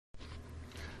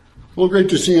Well, great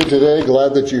to see you today.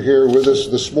 Glad that you're here with us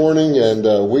this morning,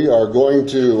 and we are going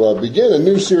to begin a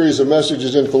new series of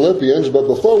messages in Philippians. But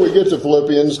before we get to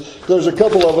Philippians, there's a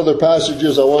couple of other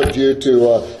passages I want you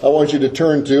to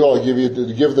turn to. I'll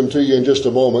give them to you in just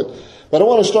a moment. But I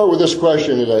want to start with this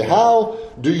question today: how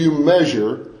do you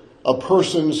measure a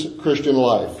person's Christian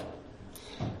life?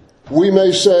 We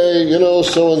may say,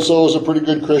 so-and-so is a pretty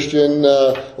good Christian,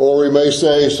 or we may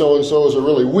say so-and-so is a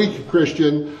really weak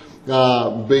Christian.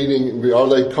 Meaning, are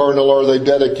they carnal, are they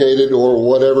dedicated, or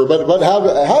whatever. But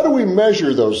how do we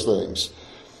measure those things?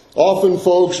 Often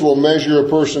folks will measure a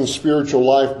person's spiritual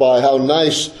life by how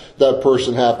nice that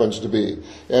person happens to be.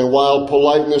 And while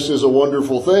politeness is a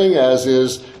wonderful thing, as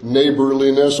is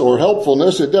neighborliness or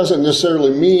helpfulness, it doesn't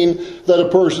necessarily mean that a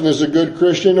person is a good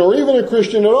Christian or even a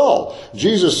Christian at all.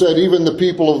 Jesus said even the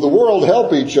people of the world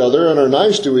help each other and are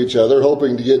nice to each other,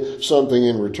 hoping to get something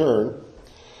in return.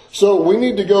 So we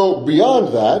need to go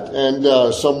beyond that,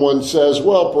 and someone says,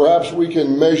 well, perhaps we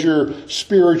can measure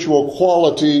spiritual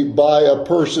quality by a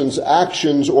person's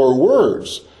actions or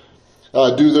words.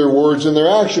 Do their words and their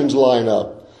actions line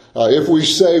up? If we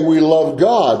say we love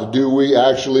God, do we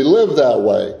actually live that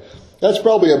way? That's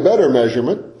probably a better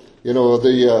measurement.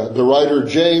 The writer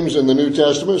James in the New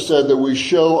Testament said that we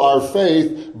show our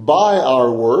faith by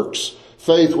our works.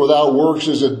 Faith without works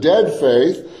is a dead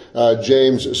faith.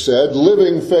 James said,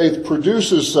 living faith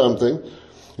produces something.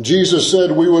 Jesus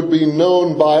said we would be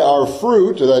known by our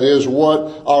fruit, that is,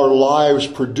 what our lives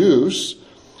produce.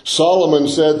 Solomon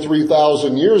said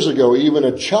 3,000 years ago, even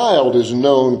a child is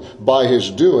known by his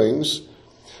doings.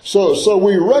 So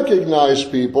we recognize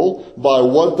people by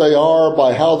what they are,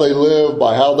 by how they live,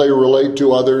 by how they relate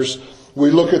to others. We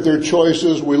look at their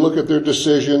choices, we look at their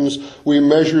decisions, we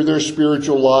measure their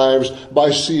spiritual lives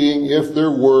by seeing if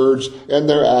their words and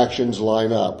their actions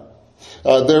line up.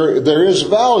 There is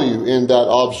value in that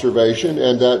observation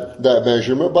and that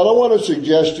measurement, but I want to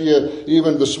suggest to you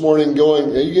even this morning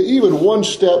going even one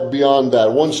step beyond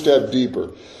that, one step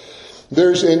deeper.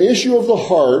 There's an issue of the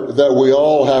heart that we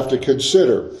all have to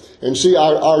consider. And see,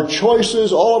 our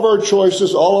choices, all of our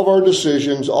choices, all of our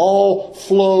decisions, all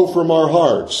flow from our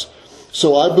hearts.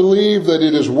 So I believe that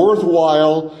it is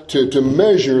worthwhile to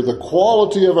measure the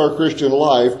quality of our Christian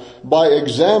life by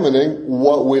examining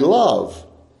what we love.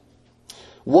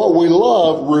 What we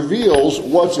love reveals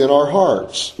what's in our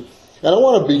hearts. And I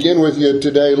want to begin with you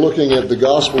today looking at the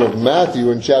Gospel of Matthew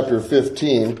in chapter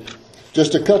 15.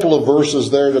 Just a couple of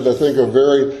verses there that I think are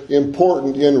very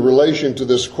important in relation to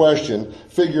this question,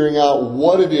 figuring out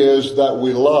what it is that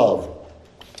we love.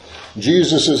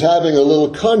 Jesus is having a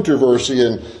little controversy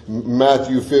in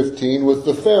Matthew 15 with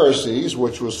the Pharisees,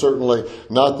 which was certainly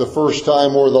not the first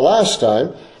time or the last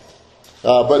time.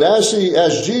 But as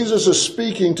Jesus is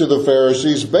speaking to the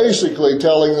Pharisees, basically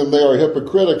telling them they are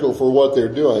hypocritical for what they're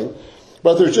doing.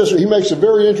 But he makes a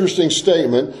very interesting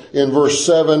statement in verse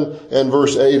 7 and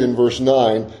verse 8 and verse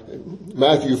 9.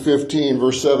 Matthew 15,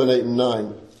 verse 7, 8, and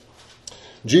 9.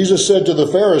 Jesus said to the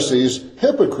Pharisees,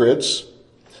 "Hypocrites,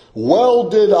 well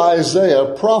did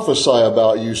Isaiah prophesy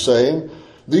about you, saying,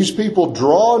 these people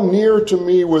draw near to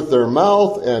me with their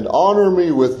mouth and honor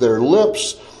me with their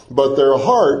lips, but their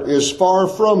heart is far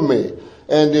from me,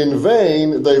 and in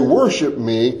vain they worship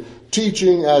me,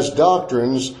 teaching as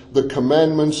doctrines the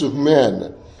commandments of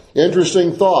men."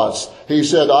 Interesting thoughts. He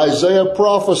said, Isaiah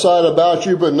prophesied about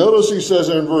you, but notice he says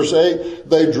in verse 8,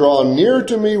 they draw near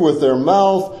to me with their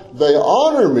mouth, they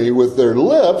honor me with their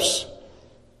lips,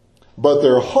 but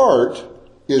their heart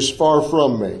is far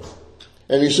from me.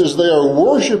 And he says they are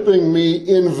worshiping me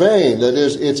in vain. That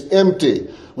is, it's empty.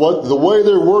 The way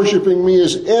they're worshiping me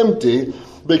is empty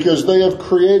because they have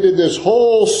created this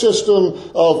whole system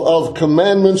of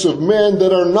commandments of men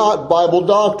that are not Bible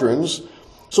doctrines.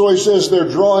 So he says they're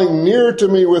drawing near to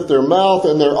me with their mouth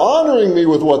and they're honoring me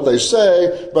with what they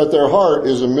say, but their heart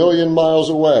is a million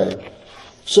miles away.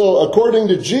 So according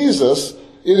to Jesus,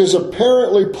 it is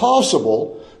apparently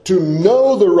possible to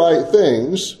know the right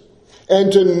things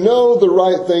and to know the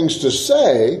right things to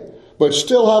say, but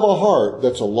still have a heart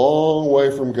that's a long way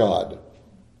from God.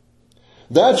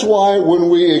 That's why when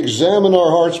we examine our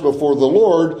hearts before the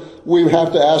Lord, we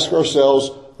have to ask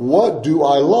ourselves, what do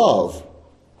I love?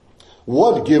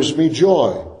 What gives me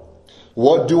joy?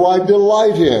 What do I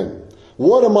delight in?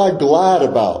 What am I glad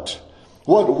about?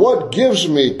 What gives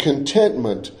me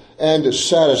contentment and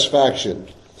satisfaction?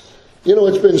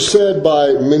 It's been said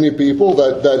by many people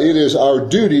that it is our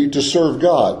duty to serve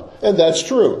God. And that's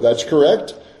true. That's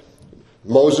correct.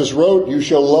 Moses wrote, you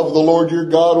shall love the Lord your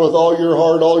God with all your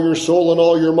heart, all your soul, and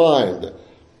all your mind.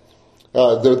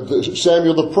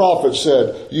 Samuel the prophet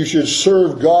said, you should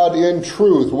serve God in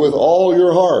truth with all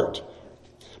your heart.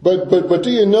 But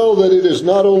do you know that it is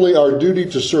not only our duty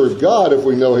to serve God if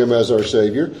we know Him as our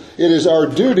Savior, it is our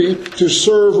duty to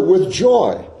serve with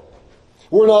joy.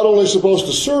 We're not only supposed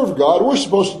to serve God, we're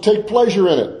supposed to take pleasure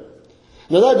in it.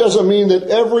 Now that doesn't mean that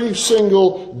every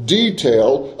single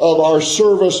detail of our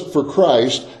service for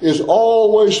Christ is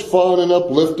always fun and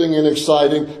uplifting and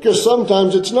exciting, because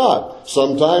sometimes it's not.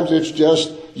 Sometimes it's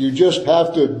just, you just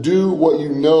have to do what you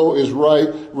know is right,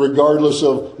 regardless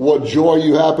of what joy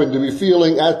you happen to be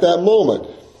feeling at that moment.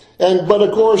 But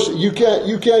of course, you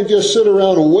can't just sit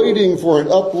around waiting for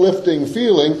an uplifting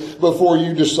feeling before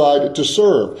you decide to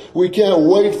serve. We can't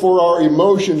wait for our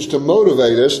emotions to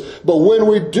motivate us, but when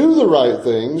we do the right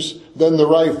things, then the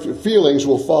right feelings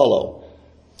will follow.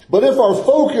 But if our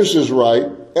focus is right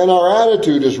and our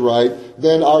attitude is right,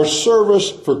 then our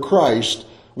service for Christ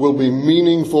will be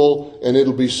meaningful and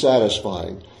it'll be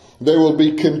satisfying. There will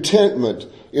be contentment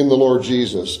in the Lord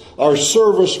Jesus. Our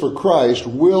service for Christ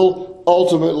will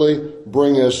ultimately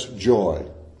bring us joy.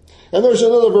 And there's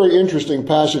another very interesting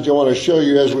passage I want to show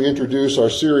you as we introduce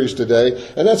our series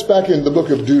today, and that's back in the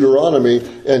book of Deuteronomy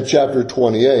and chapter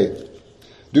 28.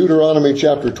 Deuteronomy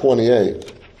chapter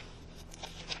 28.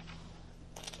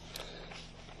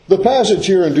 The passage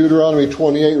here in Deuteronomy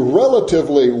 28,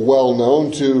 relatively well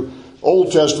known to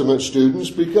Old Testament students,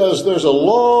 because there's a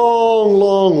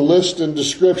long list and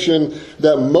description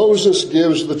that Moses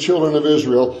gives the children of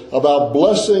Israel about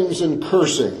blessings and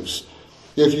cursings.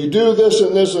 If you do this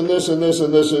and this and this and this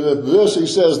and this and this, he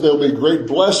says there'll be great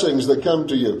blessings that come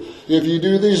to you. If you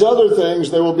do these other things,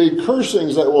 there will be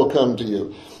cursings that will come to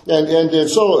you. And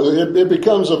so it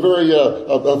becomes a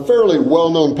fairly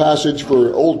well-known passage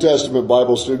for Old Testament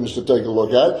Bible students to take a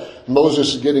look at.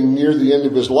 Moses is getting near the end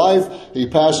of his life. He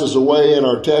passes away in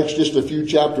our text just a few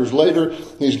chapters later.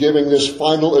 He's giving this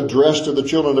final address to the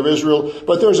children of Israel.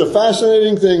 But there's a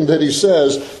fascinating thing that he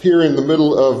says here in the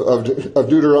middle of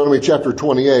Deuteronomy chapter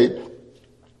 28.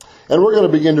 And we're going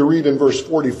to begin to read in verse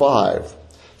 45.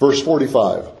 Verse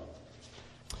 45.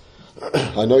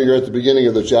 I know you're at the beginning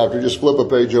of the chapter. Just flip a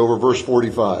page over, verse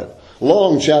 45.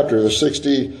 Long chapter, over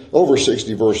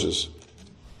 60 verses.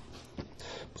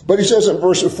 But he says in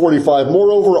verse 45,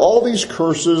 moreover, all these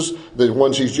curses, the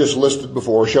ones he's just listed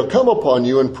before, shall come upon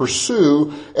you and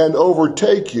pursue and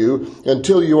overtake you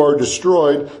until you are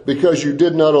destroyed, because you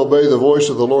did not obey the voice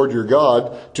of the Lord your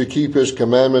God to keep his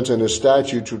commandments and his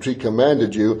statutes which he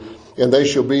commanded you. And they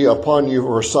shall be upon you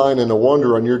for a sign and a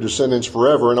wonder on your descendants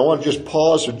forever. And I want to just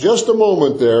pause for just a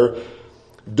moment there.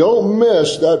 Don't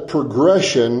miss that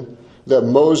progression that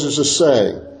Moses is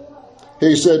saying.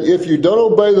 He said, if you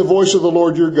don't obey the voice of the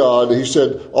Lord your God, he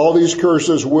said, all these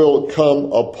curses will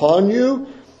come upon you.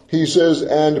 He says,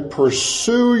 and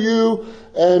pursue you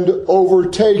and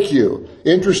overtake you.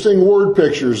 Interesting word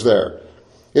pictures there.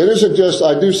 It isn't just,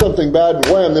 I do something bad and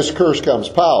wham, this curse comes,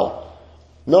 pow.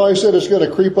 No, he said it's going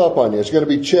to creep up on you. It's going to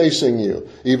be chasing you.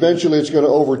 Eventually it's going to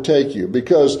overtake you.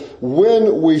 Because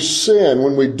when we sin,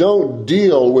 when we don't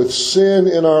deal with sin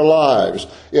in our lives,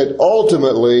 it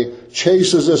ultimately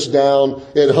chases us down,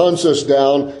 it hunts us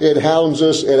down, it hounds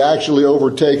us, it actually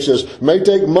overtakes us. May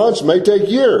take months, may take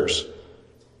years.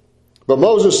 But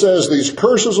Moses says these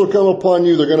curses will come upon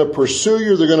you, they're going to pursue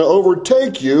you, they're going to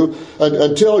overtake you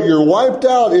until you're wiped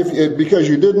out because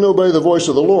you didn't obey the voice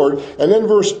of the Lord. And then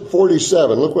verse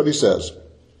 47, look what he says.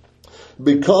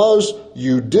 Because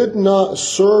you did not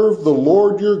serve the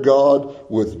Lord your God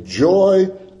with joy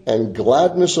and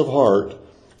gladness of heart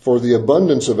for the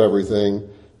abundance of everything,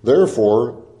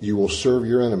 therefore you will serve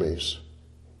your enemies.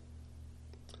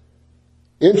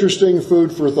 Interesting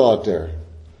food for thought there.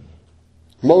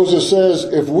 Moses says,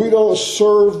 if we don't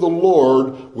serve the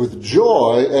Lord with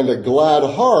joy and a glad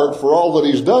heart for all that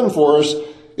he's done for us,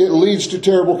 it leads to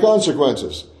terrible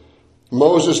consequences.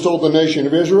 Moses told the nation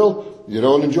of Israel, you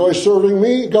don't enjoy serving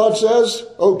me, God says?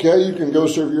 Okay, you can go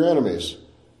serve your enemies.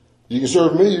 You can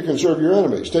serve me, you can serve your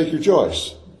enemies. Take your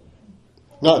choice.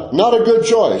 Not a good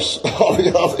choice,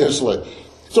 obviously.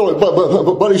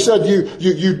 So, but he said,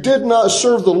 you did not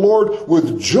serve the Lord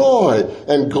with joy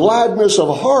and gladness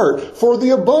of heart for the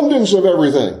abundance of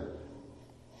everything.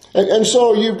 And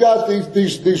so you've got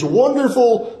these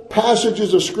wonderful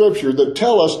passages of Scripture that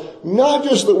tell us not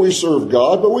just that we serve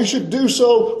God, but we should do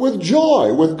so with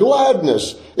joy, with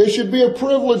gladness. It should be a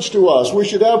privilege to us. We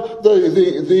should have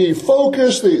the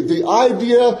focus, the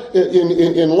idea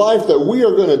in life that we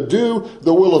are going to do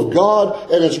the will of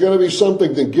God, and it's going to be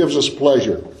something that gives us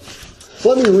pleasure.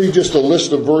 Let me read just a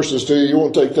list of verses to you. You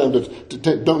won't take time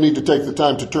don't need to take the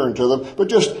time to turn to them, but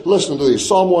just listen to these.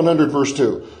 Psalm 100, verse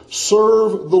 2.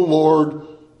 Serve the Lord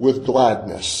with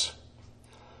gladness.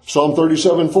 Psalm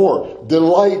 37:4.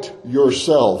 Delight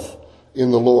yourself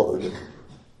in the Lord.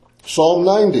 Psalm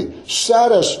 90.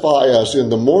 Satisfy us in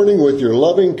the morning with your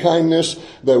loving kindness,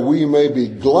 that we may be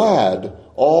glad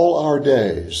all our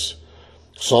days.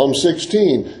 Psalm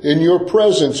 16. In your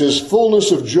presence is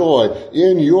fullness of joy.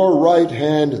 In your right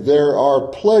hand there are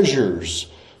pleasures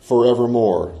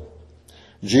forevermore.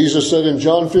 Jesus said in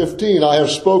John 15, I have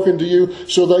spoken to you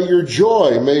so that your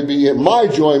joy may be, my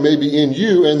joy may be in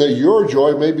you, and that your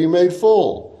joy may be made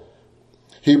full.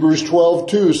 Hebrews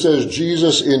 12:2 says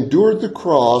Jesus endured the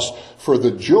cross for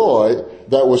the joy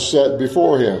that was set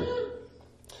before him.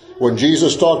 When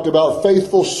Jesus talked about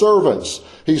faithful servants,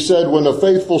 he said when a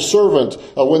faithful servant,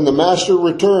 when the master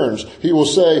returns,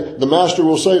 the master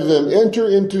will say to them, enter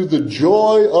into the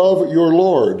joy of your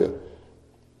Lord.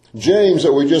 James,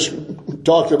 that we just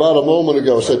talked about a moment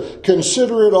ago, said,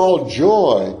 consider it all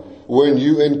joy when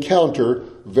you encounter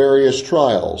various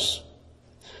trials.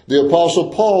 The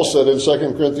Apostle Paul said in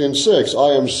 2 Corinthians 6, I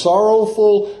am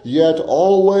sorrowful, yet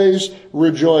always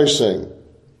rejoicing.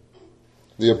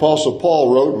 The Apostle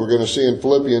Paul wrote, we're going to see in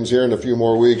Philippians here in a few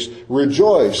more weeks,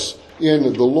 rejoice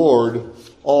in the Lord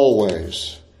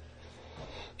always.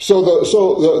 So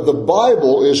the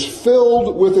Bible is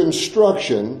filled with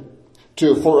instruction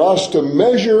for us to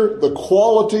measure the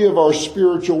quality of our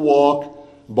spiritual walk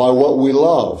by what we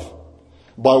love,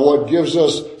 by what gives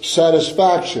us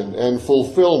satisfaction and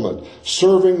fulfillment.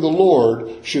 Serving the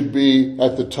Lord should be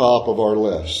at the top of our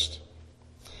list.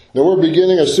 Now we're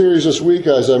beginning a series this week,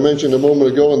 as I mentioned a moment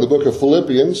ago, in the book of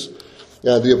Philippians.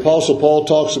 The Apostle Paul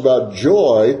talks about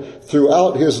joy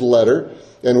throughout his letter,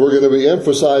 and we're going to be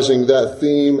emphasizing that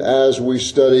theme as we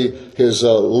study his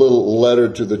little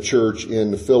letter to the church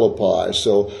in Philippi.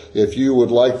 So if you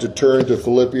would like to turn to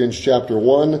Philippians chapter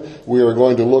 1, we are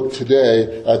going to look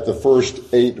today at the first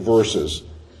 8 verses.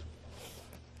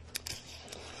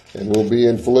 And we'll be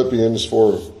in Philippians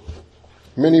for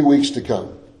many weeks to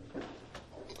come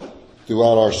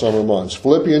throughout our summer months.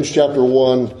 Philippians chapter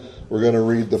 1, we're going to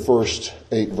read the first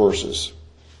 8 verses.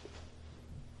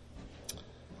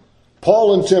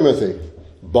 Paul and Timothy,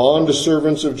 bond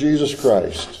servants of Jesus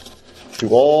Christ, to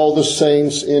all the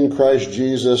saints in Christ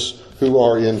Jesus who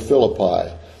are in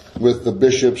Philippi, with the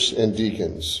bishops and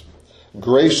deacons.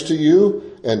 Grace to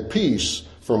you and peace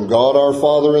from God our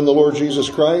Father and the Lord Jesus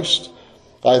Christ.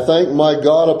 I thank my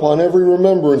God upon every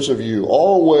remembrance of you,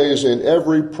 always in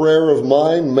every prayer of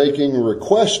mine, making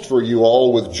request for you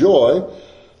all with joy,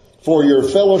 for your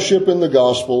fellowship in the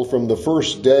gospel from the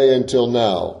first day until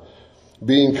now,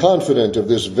 being confident of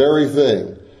this very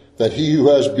thing, that he who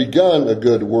has begun a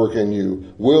good work in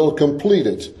you will complete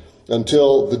it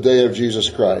until the day of Jesus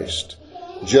Christ.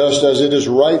 Just as it is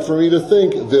right for me to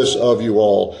think this of you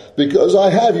all, because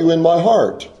I have you in my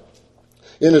heart,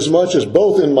 inasmuch as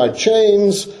both in my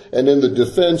chains and in the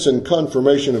defense and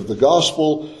confirmation of the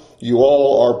gospel, you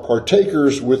all are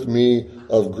partakers with me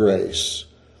of grace.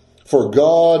 For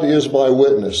God is my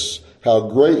witness, how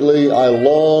greatly I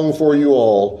long for you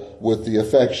all with the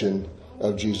affection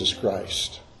of Jesus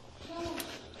Christ.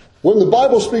 When the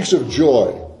Bible speaks of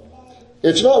joy,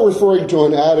 it's not referring to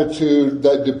an attitude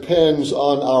that depends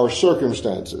on our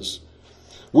circumstances.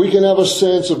 We can have a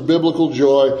sense of biblical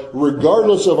joy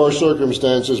regardless of our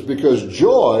circumstances, because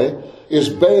joy is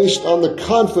based on the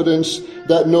confidence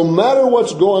that no matter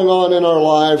what's going on in our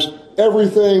lives,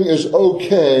 everything is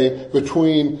okay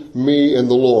between me and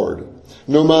the Lord.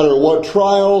 No matter what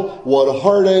trial, what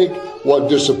heartache, what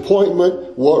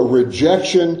disappointment, what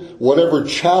rejection, whatever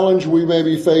challenge we may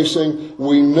be facing,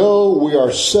 we know we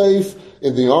are safe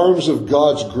in the arms of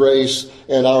God's grace,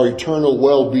 and our eternal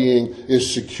well-being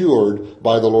is secured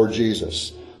by the Lord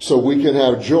Jesus. So we can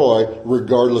have joy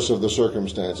regardless of the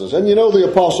circumstances. And you know, the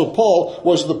Apostle Paul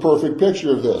was the perfect picture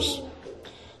of this.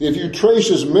 If you trace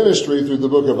his ministry through the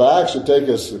book of Acts, it'd take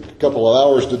us a couple of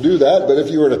hours to do that, but if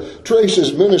you were to trace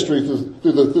his ministry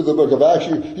through the book of Acts,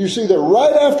 you see that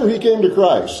right after he came to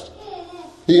Christ,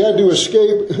 he had to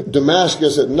escape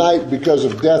Damascus at night because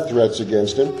of death threats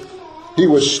against him. He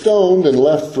was stoned and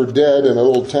left for dead in a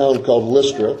little town called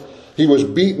Lystra. He was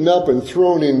beaten up and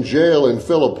thrown in jail in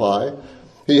Philippi.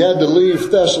 He had to leave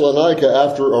Thessalonica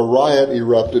after a riot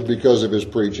erupted because of his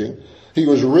preaching. He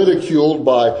was ridiculed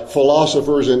by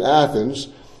philosophers in Athens.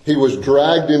 He was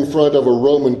dragged in front of a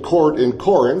Roman court in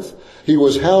Corinth. He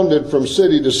was hounded from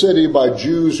city to city by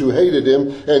Jews who hated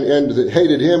him and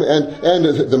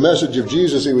the message of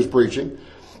Jesus he was preaching.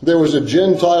 There was a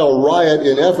Gentile riot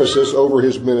in Ephesus over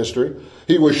his ministry.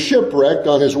 He was shipwrecked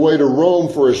on his way to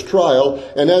Rome for his trial.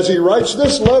 And as he writes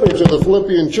this letter to the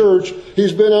Philippian church,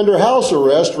 he's been under house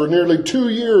arrest for nearly 2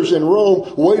 years in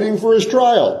Rome waiting for his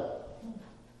trial.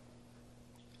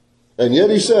 And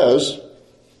yet he says,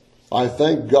 I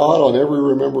thank God on every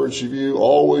remembrance of you,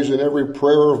 always in every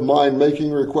prayer of mine,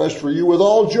 making request for you with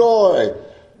all joy.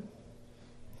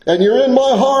 And you're in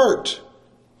my heart.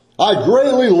 I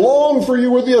greatly long for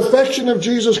you with the affection of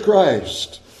Jesus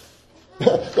Christ.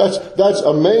 That's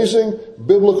amazing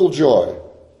biblical joy.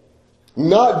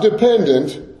 Not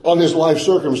dependent on his life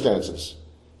circumstances.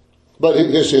 But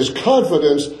his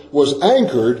confidence was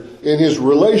anchored in his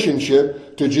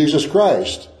relationship to Jesus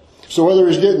Christ. So whether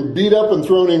he's getting beat up and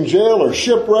thrown in jail or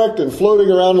shipwrecked and floating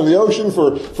around in the ocean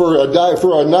for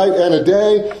a night and a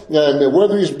day, and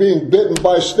whether he's being bitten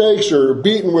by snakes or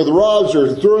beaten with rods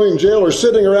or thrown in jail or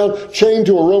sitting around chained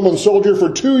to a Roman soldier for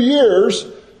 2 years,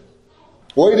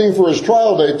 waiting for his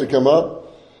trial date to come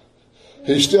up,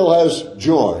 he still has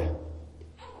joy.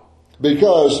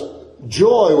 Because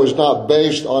joy was not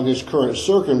based on his current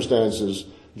circumstances.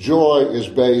 Joy is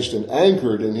based and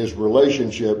anchored in his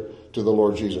relationship to the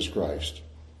Lord Jesus Christ.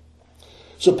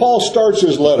 So Paul starts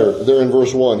his letter there in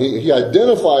verse 1. He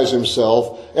identifies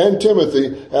himself and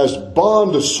Timothy as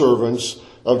bond servants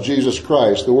of Jesus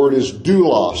Christ. The word is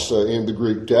doulos in the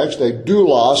Greek text, a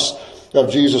doulos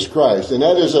of Jesus Christ. And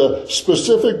that is a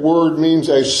specific word, means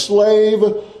a slave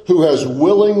who has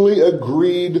willingly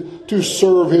agreed to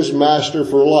serve his master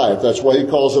for life. That's why he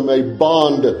calls him a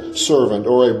bond servant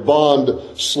or a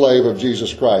bond slave of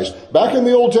Jesus Christ. Back in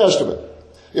the Old Testament,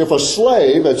 if a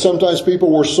slave, and sometimes people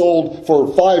were sold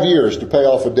for 5 years to pay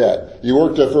off a debt. You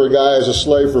worked for a guy as a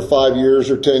slave for 5 years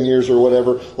or 10 years or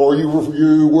whatever, or you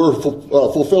were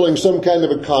fulfilling some kind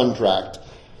of a contract.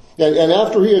 And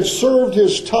after he had served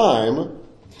his time,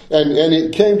 and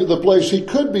it came to the place he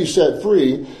could be set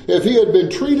free, if he had been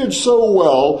treated so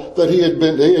well that he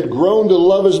had grown to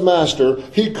love his master,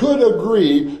 he could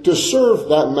agree to serve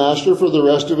that master for the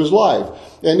rest of his life.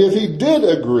 And if he did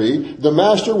agree, the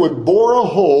master would bore a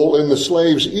hole in the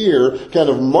slave's ear, kind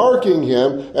of marking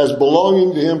him as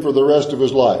belonging to him for the rest of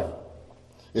his life.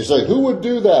 You say, who would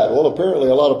do that? Well, apparently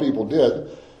a lot of people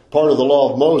did. Part of the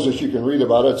law of Moses, you can read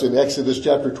about it. It's in Exodus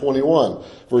chapter 21,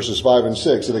 verses 5 and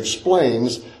 6. It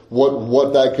explains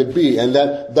what that could be. And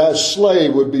that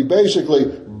slave would be basically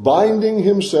binding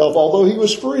himself, although he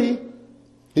was free,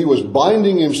 he was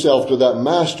binding himself to that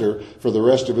master for the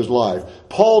rest of his life.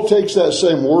 Paul takes that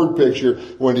same word picture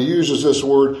when he uses this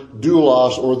word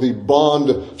doulos, or the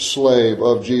bond slave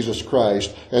of Jesus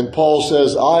Christ. And Paul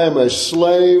says, I am a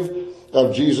slave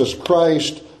of Jesus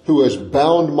Christ who has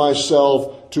bound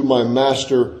myself to my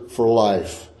master for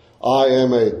life. I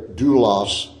am a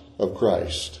doulos of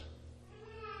Christ.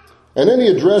 And then he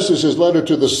addresses his letter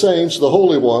to the saints, the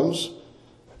holy ones.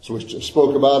 So we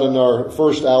spoke about in our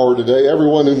first hour today.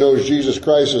 Everyone who knows Jesus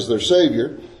Christ as their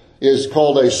Savior is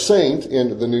called a saint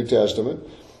in the New Testament.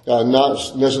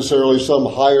 Not necessarily some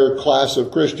higher class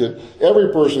of Christian.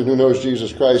 Every person who knows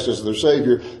Jesus Christ as their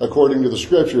Savior, according to the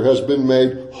Scripture, has been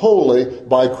made holy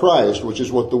by Christ, which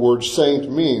is what the word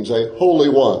saint means, a holy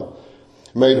one.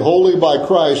 Made holy by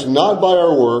Christ, not by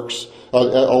our works,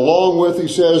 along with, he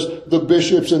says, the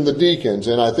bishops and the deacons.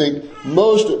 And I think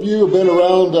most of you have been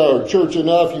around our church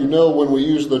enough, you know when we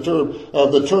use the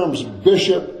terms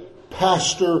bishop,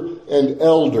 pastor, and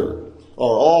elder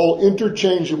are all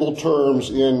interchangeable terms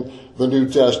in the New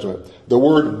Testament. The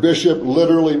word bishop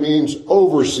literally means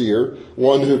overseer,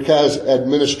 one who has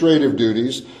administrative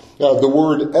duties. The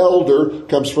word elder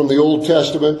comes from the Old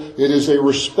Testament. It is a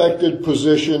respected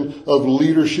position of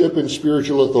leadership and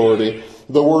spiritual authority.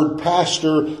 The word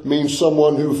pastor means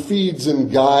someone who feeds and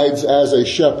guides as a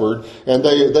shepherd, and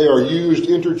they are used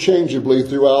interchangeably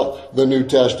throughout the New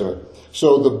Testament.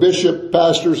 So the bishop,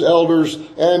 pastors, elders,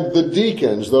 and the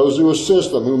deacons, those who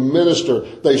assist them, who minister,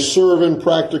 they serve in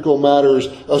practical matters,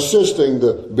 assisting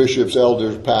the bishops,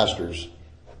 elders, pastors.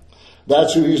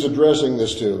 That's who he's addressing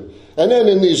this to. And then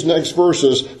in these next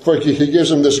verses, he gives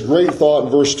them this great thought in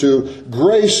verse 2,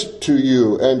 grace to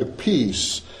you and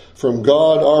peace from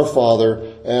God our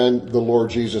Father and the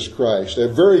Lord Jesus Christ. A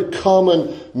very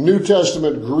common New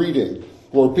Testament greeting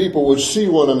where people would see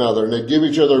one another and they'd give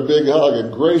each other a big hug,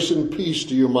 and grace and peace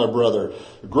to you, my brother.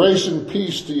 Grace and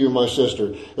peace to you, my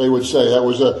sister. They would say that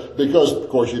was because, of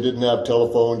course, you didn't have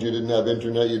telephones, you didn't have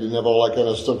internet, you didn't have all that kind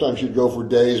of, sometimes you'd go for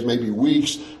days, maybe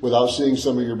weeks without seeing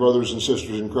some of your brothers and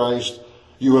sisters in Christ.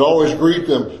 You would always greet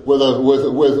them with a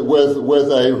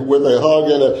hug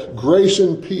and a grace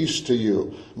and peace to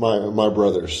you, my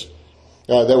brothers.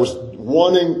 that was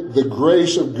wanting the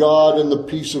grace of God and the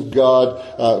peace of God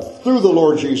through the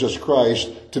Lord Jesus Christ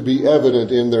to be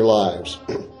evident in their lives.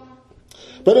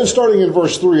 But then starting in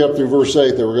verse 3 up through verse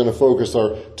 8 that we're going to focus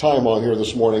our time on here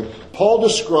this morning, Paul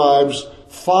describes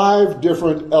 5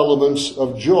 different elements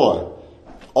of joy,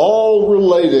 all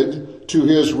related to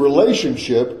his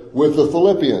relationship with the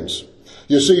Philippians.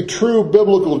 You see, true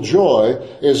biblical joy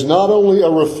is not only a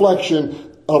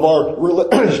reflection of our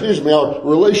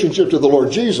relationship to the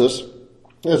Lord Jesus,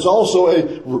 it's also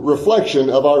a reflection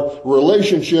of our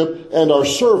relationship and our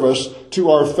service to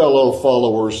our fellow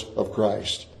followers of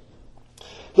Christ.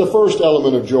 The first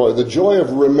element of joy, the joy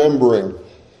of remembering.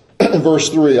 Verse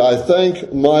 3, I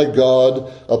thank my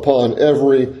God upon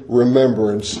every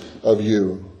remembrance of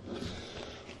you.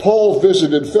 Paul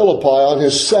visited Philippi on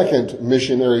his second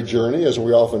missionary journey, as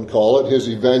we often call it, his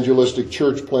evangelistic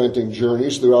church planting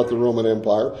journeys throughout the Roman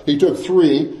Empire. He took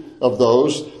 3 of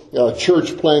those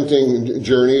church planting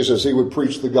journeys as he would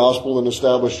preach the gospel and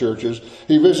establish churches.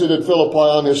 He visited Philippi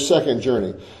on his second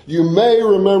journey. You may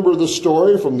remember the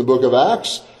story from the book of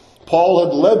Acts. Paul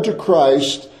had led to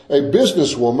Christ a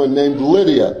businesswoman named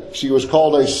Lydia. She was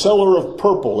called a seller of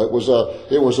purple. It was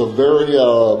a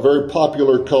very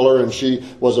popular color, and she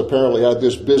was apparently had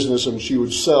this business, and she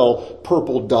would sell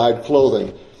purple dyed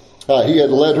clothing. He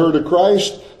had led her to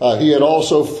Christ. He had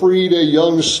also freed a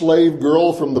young slave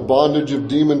girl from the bondage of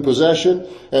demon possession,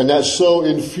 and that so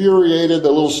infuriated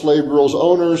the little slave girl's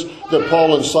owners that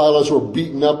Paul and Silas were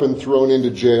beaten up and thrown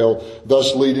into jail,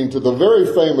 thus leading to the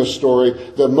very famous story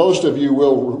that most of you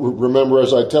will remember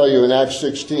as I tell you in Acts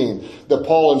 16, that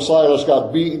Paul and Silas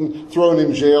got beaten, thrown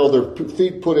in jail, their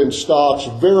feet put in stocks,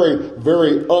 very,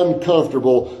 very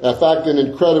uncomfortable, in fact, an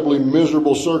incredibly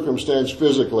miserable circumstance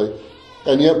physically.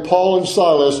 And yet Paul and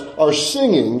Silas are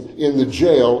singing in the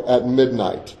jail at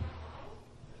midnight.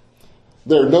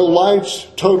 There are no lights,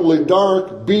 totally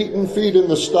dark, beaten, feet in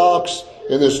the stocks,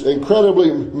 in this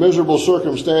incredibly miserable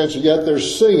circumstance, yet they're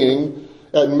singing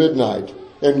at midnight.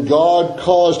 And God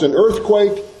caused an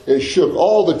earthquake. It shook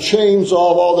all the chains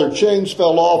off, all their chains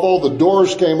fell off, all the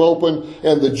doors came open,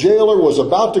 and the jailer was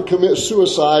about to commit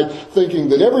suicide, thinking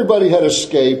that everybody had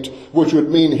escaped, which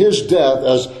would mean his death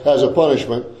as a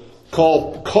punishment.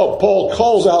 Paul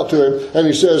calls out to him and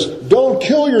he says, don't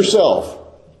kill yourself.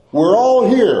 We're all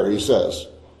here, he says.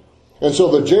 And so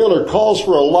the jailer calls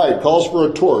for a light, calls for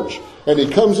a torch, and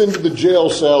he comes into the jail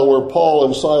cell where Paul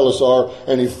and Silas are,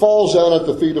 and he falls down at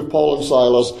the feet of Paul and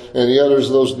Silas, and he utters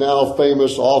those now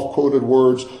famous, oft-quoted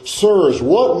words, Sirs,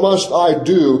 what must I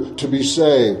do to be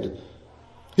saved?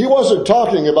 He wasn't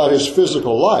talking about his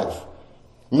physical life.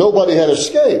 Nobody had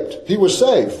escaped. He was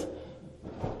safe.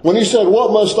 When he said,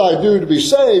 what must I do to be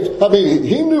saved? I mean,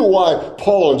 he knew why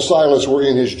Paul and Silas were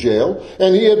in his jail,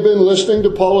 and he had been listening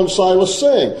to Paul and Silas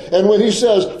sing. And when he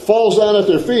says, falls down at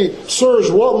their feet,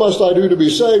 Sirs, what must I do to be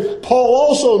saved? Paul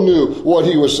also knew what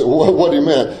he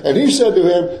meant. And he said to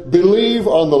him, believe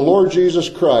on the Lord Jesus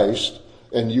Christ,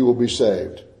 and you will be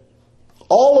saved.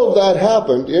 All of that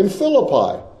happened in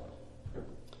Philippi.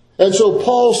 And so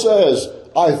Paul says,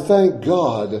 I thank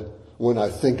God when I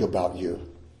think about you.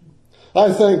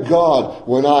 I thank God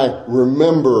when I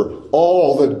remember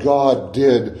all that God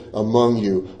did among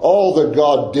you, all that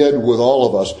God did with all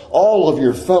of us, all of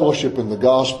your fellowship in the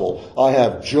gospel. I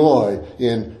have joy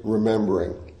in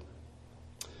remembering.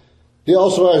 He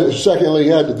also, secondly,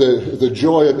 had the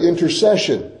joy of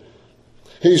intercession.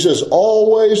 He says,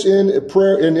 always in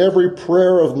prayer, in every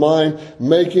prayer of mine,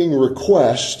 making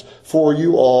request for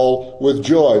you all with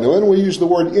joy. Now, when we use the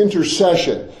word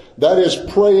intercession, that is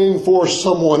praying for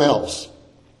someone else.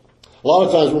 A lot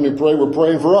of times when we pray, we're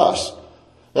praying for us.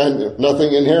 And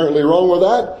nothing inherently wrong with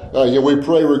that. We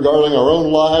pray regarding our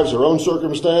own lives, our own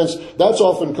circumstance. That's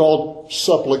often called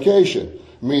supplication,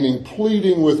 meaning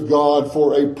pleading with God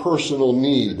for a personal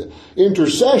need.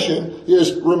 Intercession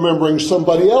is remembering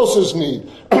somebody else's need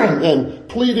and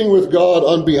pleading with God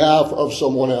on behalf of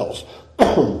someone else.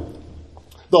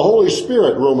 The Holy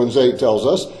Spirit, Romans 8 tells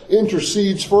us,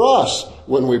 intercedes for us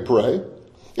when we pray.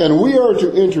 And we are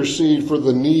to intercede for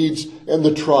the needs and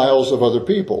the trials of other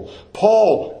people.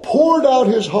 Paul poured out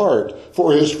his heart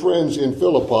for his friends in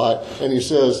Philippi, and he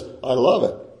says, I love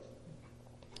it.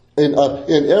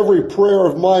 In every prayer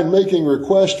of mine, making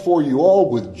request for you all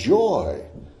with joy.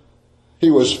 He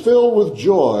was filled with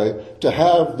joy to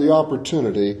have the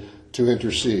opportunity to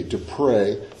intercede, to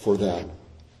pray for them.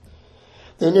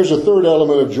 And there's a third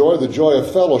element of joy, the joy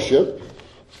of fellowship.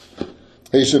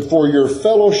 He said, for your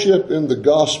fellowship in the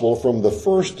gospel from the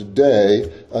first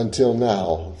day until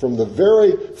now. From the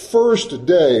very first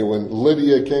day when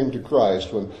Lydia came to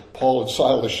Christ, when Paul and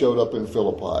Silas showed up in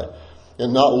Philippi.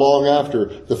 And not long after,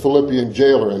 the Philippian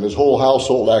jailer and his whole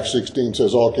household, Acts 16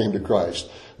 says, all came to Christ.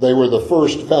 They were the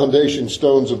first foundation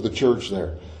stones of the church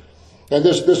there. And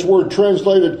this word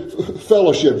translated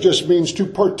fellowship just means to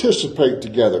participate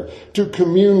together, to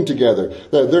commune together.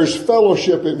 That there's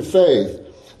fellowship in faith.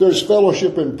 There's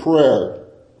fellowship in prayer.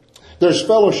 There's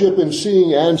fellowship in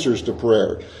seeing answers to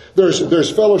prayer.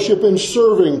 There's fellowship in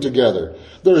serving together.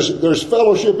 There's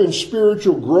fellowship in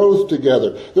spiritual growth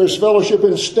together. There's fellowship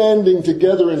in standing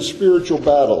together in spiritual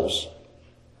battles.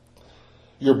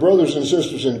 Your brothers and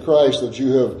sisters in Christ that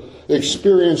you have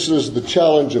experienced the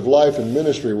challenge of life and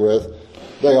ministry with,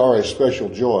 they are a special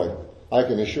joy. I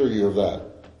can assure you of that.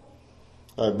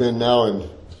 I've been now in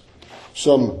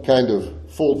some kind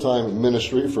of full-time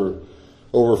ministry for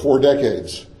over 4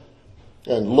 decades.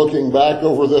 And looking back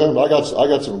over them, I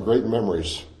got some great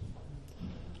memories.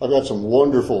 I've got some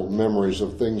wonderful memories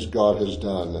of things God has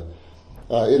done.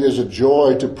 It is a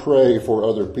joy to pray for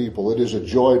other people. It is a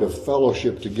joy to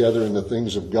fellowship together in the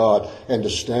things of God and to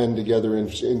stand together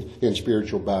in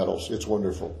spiritual battles. It's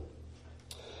wonderful.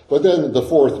 But then the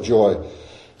fourth joy,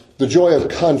 the joy of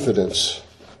confidence.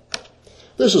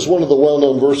 This is one of the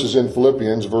well-known verses in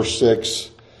Philippians, verse 6.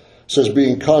 It says,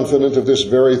 being confident of this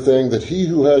very thing, that he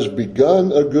who has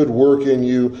begun a good work in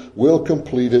you will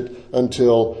complete it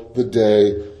until the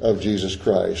day of Jesus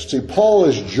Christ. See, Paul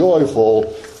is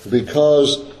joyful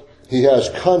because he has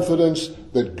confidence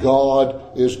that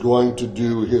God is going to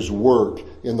do his work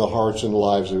in the hearts and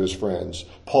lives of his friends.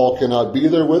 Paul cannot be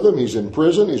there with them. He's in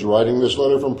prison. He's writing this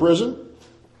letter from prison.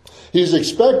 He's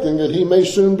expecting that he may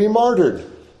soon be martyred.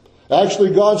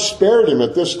 Actually, God spared him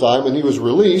at this time, and he was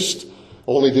released,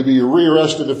 only to be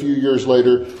rearrested a few years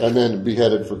later and then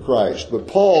beheaded for Christ. But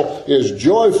Paul is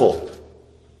joyful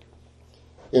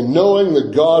in knowing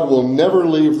that God will never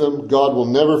leave them, God will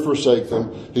never forsake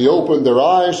them. He opened their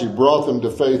eyes, he brought them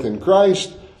to faith in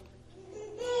Christ.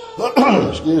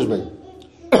 Excuse me.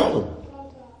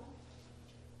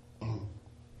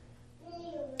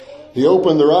 He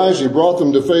opened their eyes, he brought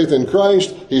them to faith in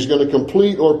Christ. He's going to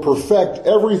complete or perfect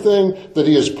everything that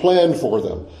he has planned for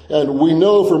them. And we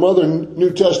know from other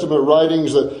New Testament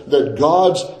writings that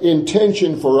God's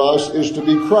intention for us is to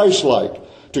be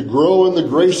Christ-like, to grow in the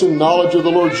grace and knowledge of the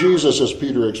Lord Jesus, as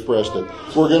Peter expressed it.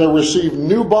 We're going to receive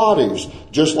new bodies,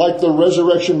 just like the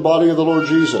resurrection body of the Lord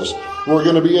Jesus. We're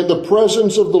going to be in the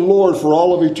presence of the Lord for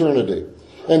all of eternity.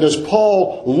 And as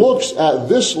Paul looks at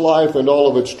this life and all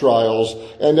of its trials,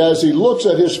 and as he looks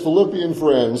at his Philippian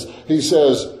friends, he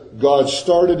says, God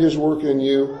started his work in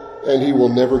you, and he will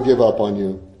never give up on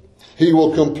you. He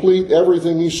will complete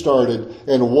everything he started,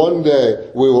 and one day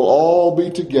we will all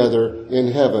be together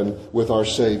in heaven with our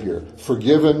Savior,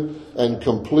 forgiven and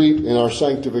complete in our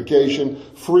sanctification,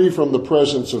 free from the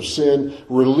presence of sin,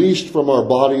 released from our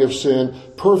body of sin,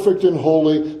 perfect and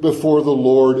holy before the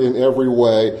Lord in every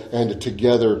way, and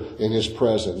together in his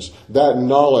presence. That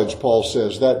knowledge, Paul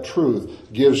says, that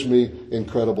truth gives me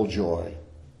incredible joy.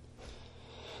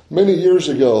 Many years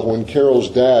ago, when Carol's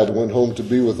dad went home to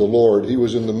be with the Lord, he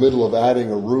was in the middle of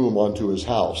adding a room onto his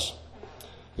house.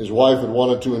 His wife had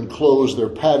wanted to enclose their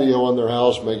patio on their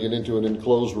house, make it into an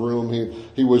enclosed room.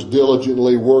 He was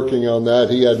diligently working on that.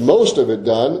 He had most of it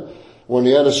done when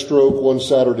he had a stroke one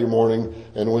Saturday morning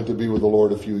and went to be with the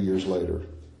Lord a few days later.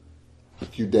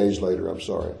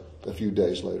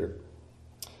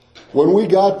 When we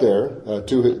got there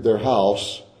to their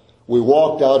house, we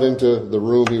walked out into the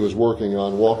room he was working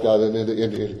on, walked out into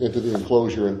the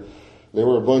enclosure, and there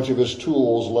were a bunch of his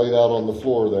tools laid out on the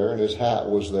floor there, and his hat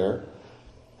was there,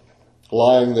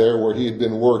 lying there where he had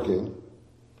been working.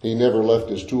 He never left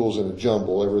his tools in a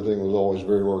jumble. Everything was always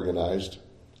very organized,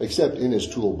 except in his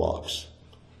toolbox.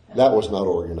 That was not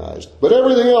organized. But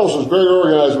everything else was very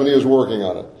organized when he was working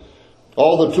on it.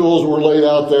 All the tools were laid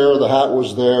out there. The hat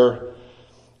was there.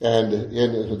 And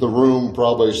in the room,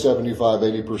 probably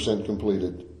 75-80%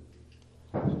 completed.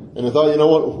 And I thought, you know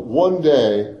what? One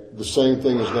day, the same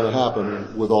thing is going to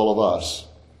happen with all of us.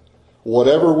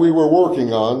 Whatever we were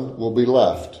working on will be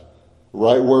left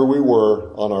right where we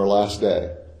were on our last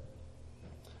day.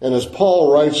 And as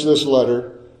Paul writes this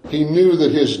letter, he knew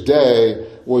that his day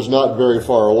was not very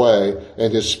far away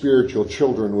and his spiritual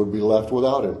children would be left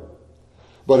without him.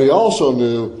 But he also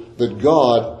knew that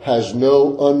God has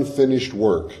no unfinished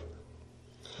work.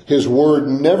 His word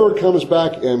never comes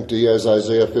back empty, as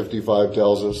Isaiah 55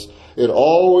 tells us. It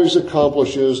always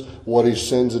accomplishes what he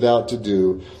sends it out to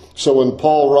do. So when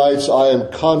Paul writes, I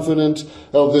am confident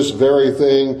of this very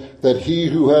thing, that he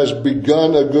who has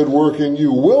begun a good work in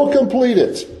you will complete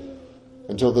it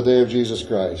until the day of Jesus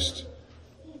Christ.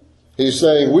 He's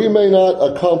saying we may not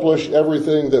accomplish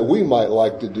everything that we might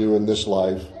like to do in this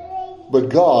life, But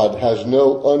God has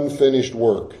no unfinished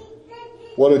work.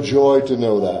 What a joy to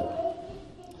know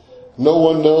that. No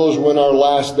one knows when our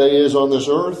last day is on this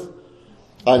earth.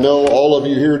 I know all of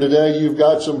you here today, you've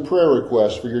got some prayer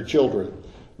requests for your children.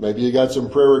 Maybe you got some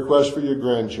prayer requests for your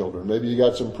grandchildren. Maybe you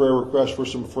got some prayer requests for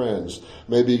some friends.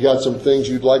 Maybe you got some things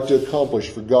you'd like to accomplish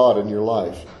for God in your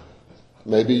life.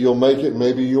 Maybe you'll make it,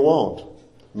 maybe you won't.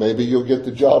 Maybe you'll get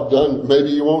the job done, maybe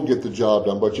you won't get the job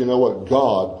done. But you know what?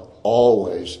 God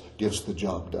always gets the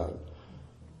job done.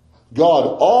 God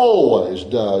always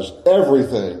does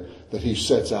everything that he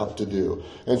sets out to do.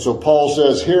 And so Paul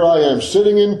says, here I am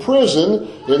sitting in prison.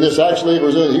 In this, actually,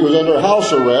 he was under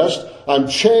house arrest. I'm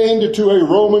chained to a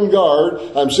Roman guard.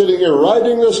 I'm sitting here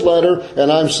writing this letter, and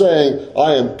I'm saying,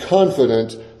 I am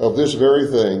confident of this very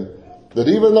thing, that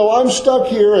even though I'm stuck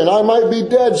here and I might be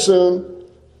dead soon,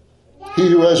 he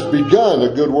who has begun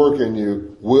a good work in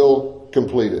you will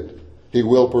complete it. He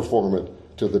will perform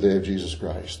it till the day of Jesus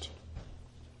Christ.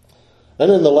 And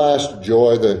then the last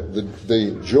joy,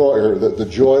 the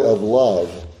joy of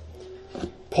love.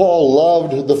 Paul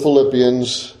loved the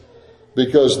Philippians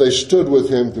because they stood with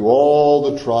him through all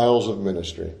the trials of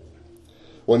ministry.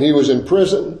 When he was in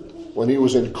prison, when he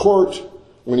was in court,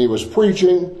 when he was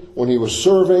preaching, when he was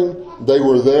serving, they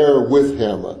were there with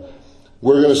him.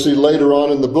 We're going to see later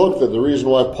on in the book that the reason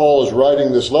why Paul is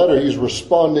writing this letter, he's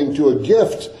responding to a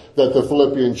gift that the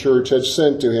Philippian church had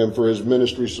sent to him for his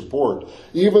ministry support.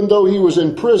 Even though he was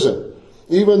in prison,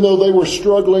 even though they were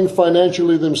struggling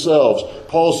financially themselves,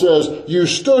 Paul says, you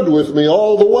stood with me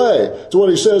all the way. That's what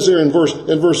he says here in verse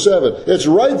 7. It's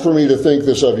right for me to think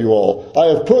this of you all. I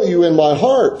have put you in my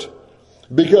heart,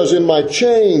 because in my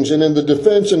chains and in the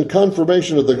defense and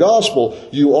confirmation of the gospel,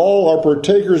 you all are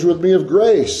partakers with me of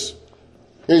grace.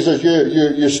 He says,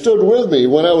 you stood with me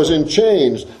when I was in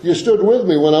chains. You stood with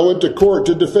me when I went to court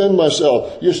to defend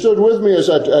myself. You stood with me as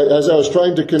I was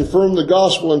trying to confirm the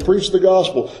gospel and preach the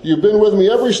gospel. You've been with me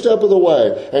every step of the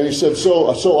way. And he said, so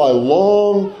I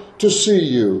long to see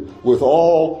you with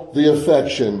all the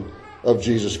affection of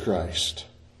Jesus Christ.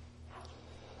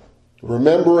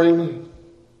 Remembering,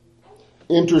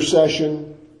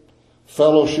 intercession,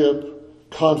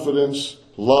 fellowship, confidence,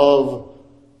 love,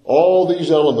 all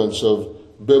these elements of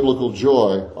biblical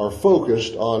joy are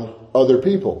focused on other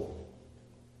people.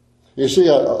 You see,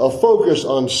 a focus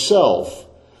on self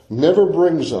never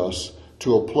brings us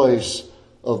to a place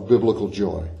of biblical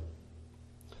joy.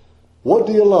 What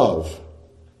do you love?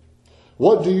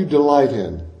 What do you delight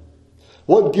in?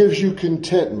 What gives you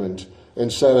contentment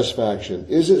and satisfaction?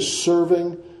 Is it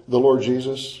serving the Lord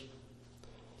Jesus?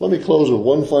 Let me close with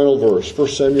one final verse, 1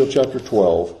 Samuel chapter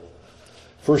 12.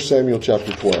 1 Samuel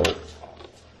chapter 12.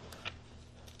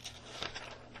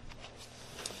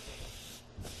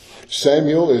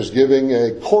 Samuel is giving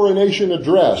a coronation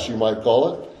address, you might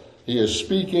call it. He is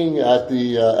speaking at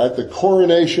the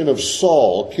coronation of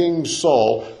Saul, King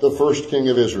Saul, the first king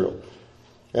of Israel.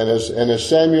 And as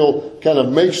Samuel kind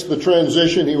of makes the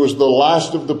transition, he was the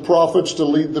last of the prophets to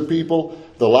lead the people,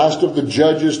 the last of the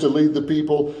judges to lead the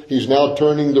people. He's now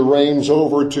turning the reins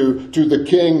over to the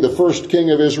king, the first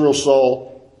king of Israel, Saul.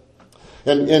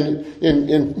 And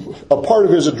in a part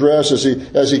of his address, as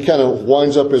he kind of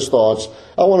winds up his thoughts,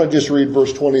 I want to just read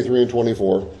verse 23 and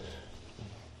 24.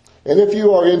 And if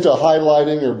you are into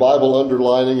highlighting or Bible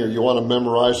underlining, or you want to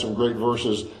memorize some great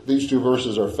verses, these two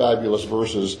verses are fabulous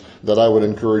verses that I would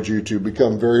encourage you to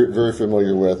become very, very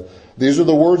familiar with. These are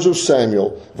the words of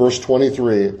Samuel, verse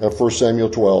 23 of 1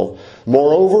 Samuel 12.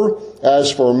 Moreover,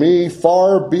 as for me,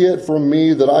 far be it from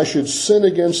me that I should sin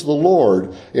against the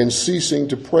Lord in ceasing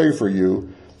to pray for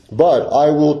you, but I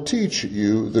will teach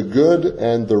you the good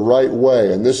and the right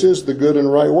way. And this is the good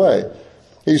and right way.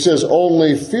 He says,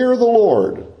 only fear the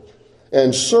Lord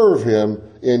and serve him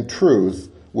in truth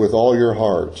with all your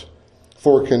heart.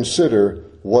 For consider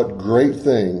what great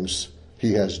things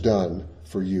he has done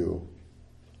for you.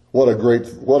 What a great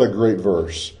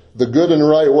verse. The good and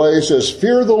right way says,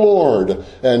 fear the Lord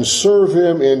and serve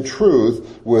him in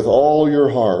truth with all your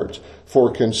heart.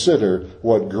 For consider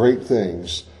what great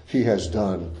things he has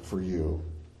done for you.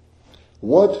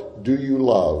 What do you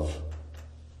love?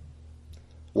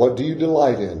 What do you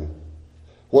delight in?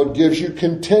 What gives you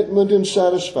contentment and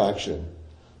satisfaction?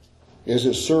 Is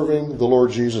it serving the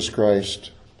Lord Jesus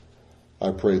Christ?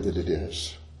 I pray that it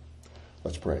is.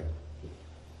 Let's pray.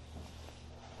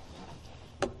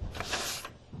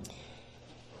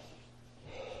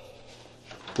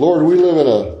 Lord, we live in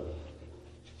a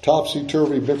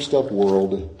topsy-turvy, mixed-up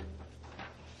world.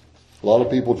 A lot of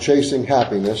people chasing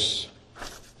happiness,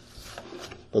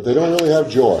 but they don't really have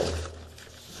joy,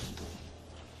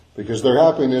 because their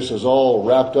happiness is all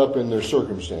wrapped up in their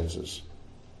circumstances.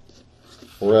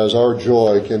 whereas our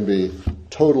joy can be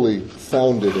totally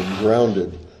founded and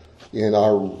grounded in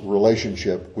our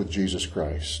relationship with Jesus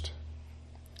Christ.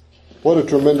 What a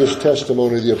tremendous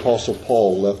testimony the Apostle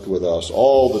Paul left with us.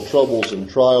 All the troubles and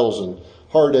trials and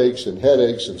heartaches and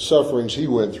headaches and sufferings he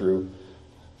went through,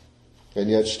 and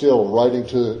yet still writing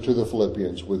to the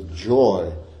Philippians with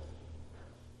joy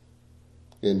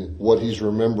in what he's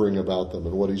remembering about them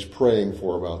and what he's praying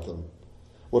for about them.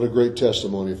 What a great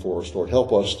testimony for us, Lord.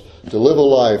 Help us to live a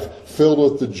life filled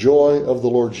with the joy of the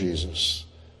Lord Jesus.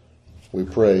 We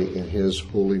pray in his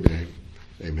holy name.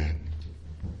 Amen.